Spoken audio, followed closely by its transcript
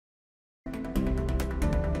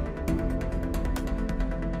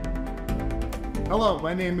Hello,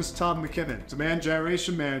 my name is Tom McKinnon, Demand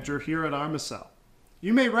Generation Manager here at Armacell.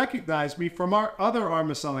 You may recognize me from our other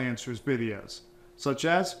Armacell Answers videos, such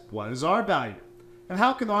as What is our value? And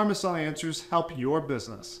how can Armacell Answers help your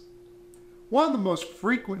business? One of the most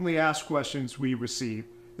frequently asked questions we receive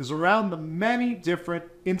is around the many different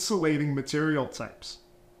insulating material types.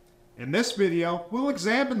 In this video, we'll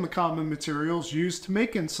examine the common materials used to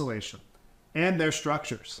make insulation and their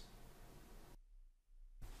structures.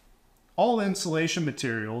 All insulation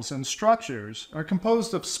materials and structures are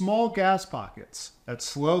composed of small gas pockets that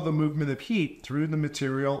slow the movement of heat through the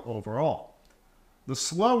material overall. The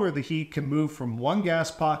slower the heat can move from one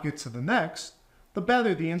gas pocket to the next, the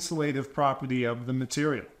better the insulative property of the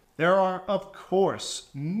material. There are, of course,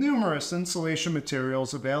 numerous insulation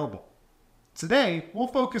materials available. Today, we'll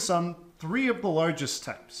focus on three of the largest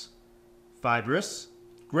types: Fibrous,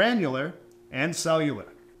 Granular, and Cellular.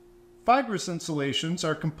 Fibrous insulations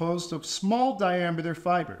are composed of small diameter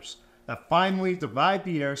fibers that finely divide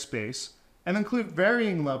the airspace and include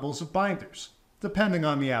varying levels of binders, depending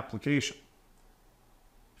on the application.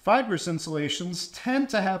 Fibrous insulations tend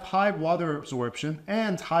to have high water absorption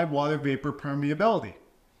and high water vapor permeability.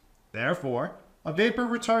 Therefore, a vapor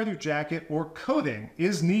retarder jacket or coating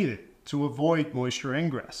is needed to avoid moisture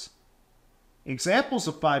ingress. Examples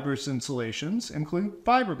of fibrous insulations include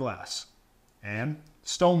fiberglass and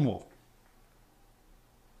stone wool.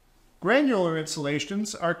 Granular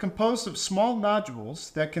insulations are composed of small nodules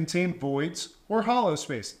that contain voids or hollow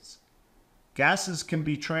spaces. Gases can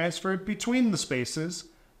be transferred between the spaces,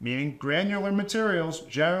 meaning granular materials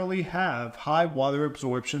generally have high water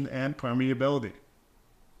absorption and permeability.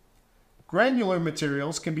 Granular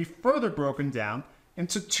materials can be further broken down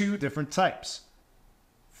into two different types.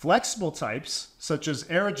 Flexible types, such as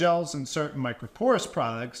aerogels and certain microporous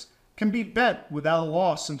products, can be bent without a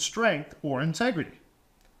loss in strength or integrity.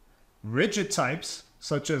 Rigid types,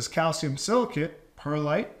 such as calcium silicate,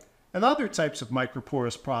 perlite, and other types of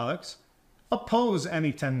microporous products, oppose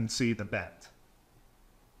any tendency to bend.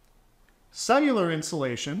 Cellular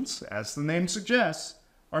insulations, as the name suggests,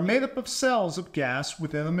 are made up of cells of gas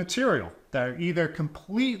within a material that are either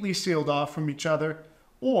completely sealed off from each other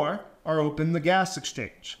or are open to gas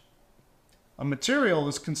exchange. A material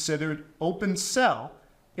is considered open cell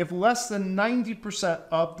if less than 90%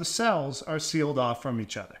 of the cells are sealed off from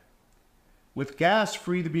each other. With gas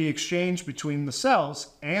free to be exchanged between the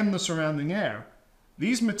cells and the surrounding air,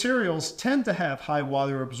 these materials tend to have high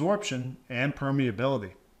water absorption and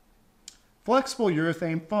permeability. Flexible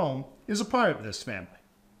urethane foam is a part of this family.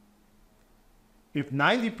 If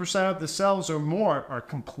 90% of the cells or more are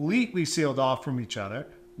completely sealed off from each other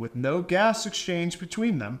with no gas exchange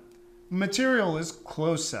between them, the material is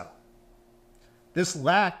closed cell. This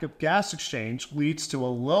lack of gas exchange leads to a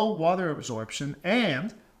low water absorption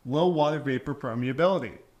and low water vapor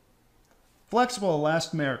permeability. Flexible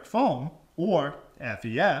elastomeric foam, or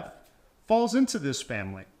FEF, falls into this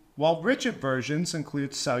family, while rigid versions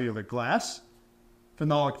include cellular glass,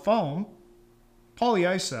 phenolic foam,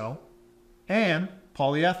 polyiso, and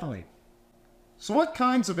polyethylene. So what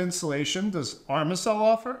kinds of insulation does Armacell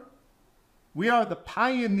offer? We are the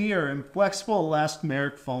pioneer in flexible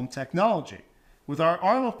elastomeric foam technology, with our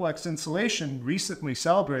Armaflex insulation recently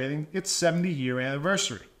celebrating its 70-year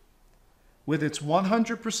anniversary. With its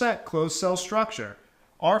 100% closed cell structure,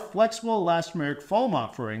 our flexible elastomeric foam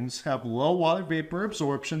offerings have low water vapor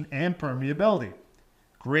absorption and permeability,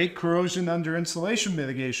 great corrosion under insulation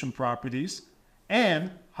mitigation properties,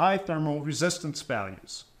 and high thermal resistance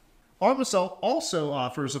values. Armacell also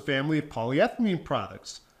offers a family of polyethylene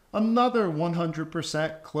products, another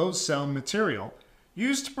 100% closed cell material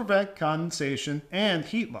used to prevent condensation and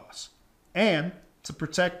heat loss, and to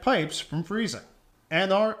protect pipes from freezing.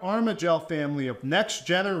 And our Armacell family of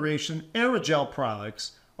next-generation aerogel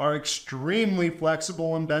products are extremely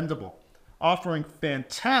flexible and bendable, offering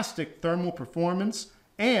fantastic thermal performance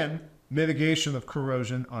and mitigation of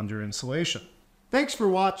corrosion under insulation. Thanks for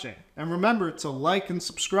watching, and remember to like and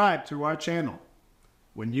subscribe to our channel.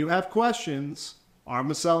 When you have questions,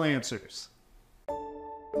 Armacell answers.